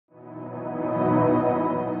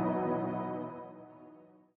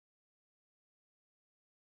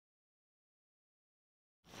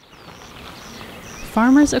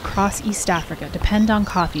Farmers across East Africa depend on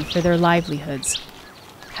coffee for their livelihoods.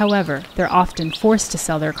 However, they're often forced to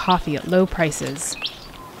sell their coffee at low prices.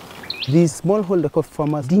 These smallholder coffee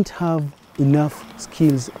farmers didn't have enough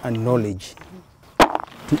skills and knowledge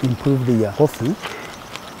to improve their coffee.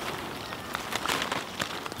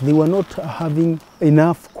 They were not having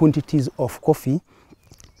enough quantities of coffee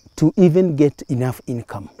to even get enough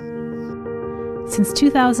income. Since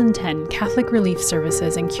 2010, Catholic Relief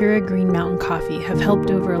Services and Keurig Green Mountain Coffee have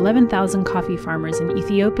helped over 11,000 coffee farmers in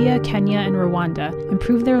Ethiopia, Kenya, and Rwanda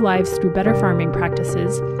improve their lives through better farming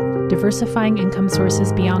practices, diversifying income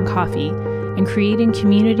sources beyond coffee, and creating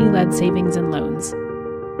community-led savings and loans.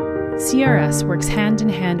 CRS works hand in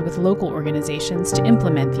hand with local organizations to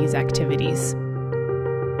implement these activities.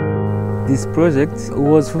 This project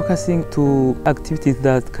was focusing to activities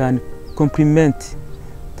that can complement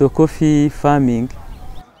the coffee farming.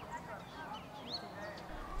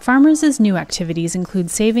 Farmers' new activities include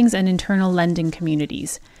savings and internal lending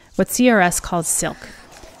communities, what CRS calls SILK.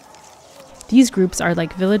 These groups are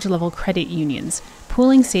like village-level credit unions,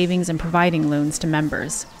 pooling savings and providing loans to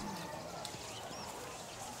members.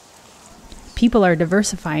 People are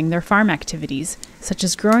diversifying their farm activities, such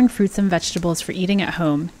as growing fruits and vegetables for eating at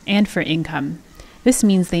home and for income. This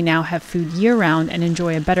means they now have food year-round and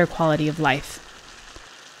enjoy a better quality of life.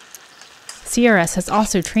 CRS has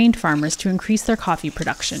also trained farmers to increase their coffee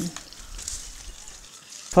production.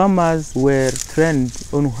 Farmers were trained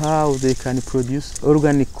on how they can produce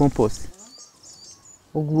organic compost.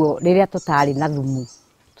 Uguo riria tutari na thumu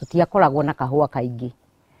tutiakoragwo na kahua kaingi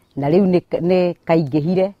na riu ni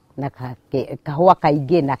kaingihire na kahua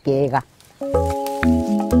kaingi na kega.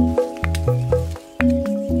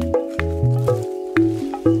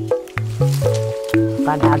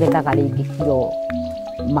 Kana agethaga ringi kilo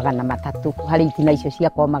 300 hari itina icio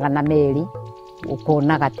ciakwa 200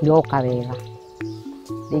 ukona gatiroka wega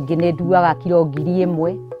ringi ni nduaga kilo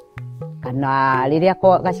 1000 kana riria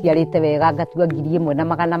gaciarite wega ngatua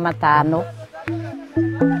 1500.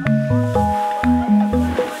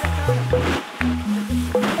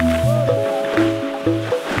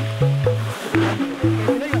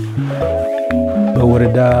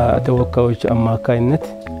 በወረዳ ተወካዮች አማካይነት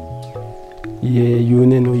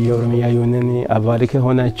የዩኒየኑ የኦሮሚያ ዩኒየን አባል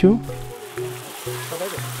ከሆናችሁ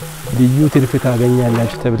ልዩ ትርፍ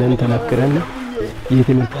ታገኛላችሁ ተብለን ተነክረን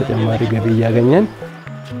የትምህርት ተጨማሪ ገቢ ያገኘን።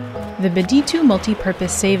 The Beditu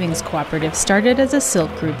Multi-Purpose Savings Cooperative started as a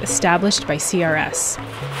silk group established by CRS.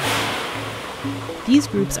 These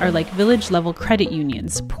groups are like village-level credit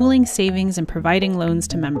unions, pooling savings and providing loans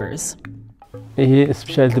to members. ይሄ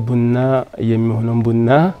ስፔሻል ቡና የሚሆነው ቡና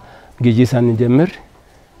ግዢ ሳንጀምር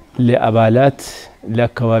ለአባላት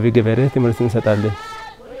ለአካባቢ ገበሬ ትምህርት እንሰጣለን።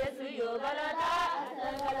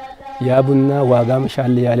 ያ ቡና ዋጋም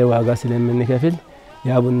ሻል ያለ ዋጋ ስለምንከፍል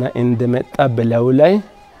ያ ቡና እንደመጣ በላው ላይ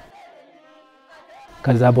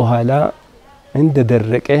ከዛ በኋላ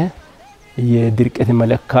እንደደረቀ የድርቀት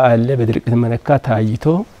መለካ አለ። በድርቀት መለካ ታይቶ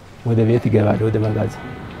ወደ ቤት ይገባል ወደ መጋዘን።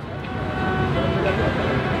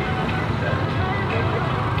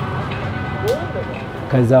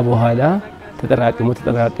 ከዛ በኋላ ተጠራቅሞ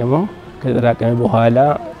ከተጠራቀመ በኋላ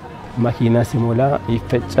ማኪና ሲሞላ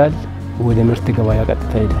ይፈጫል ወደ ምርት ገበያ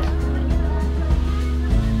ቀጥታ ይሄዳል።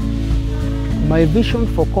 My vision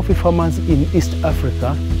for coffee farmers in East Africa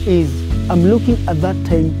is I'm looking at that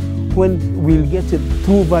time when we'll get a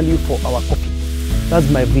true value for our coffee. That's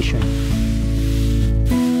my vision.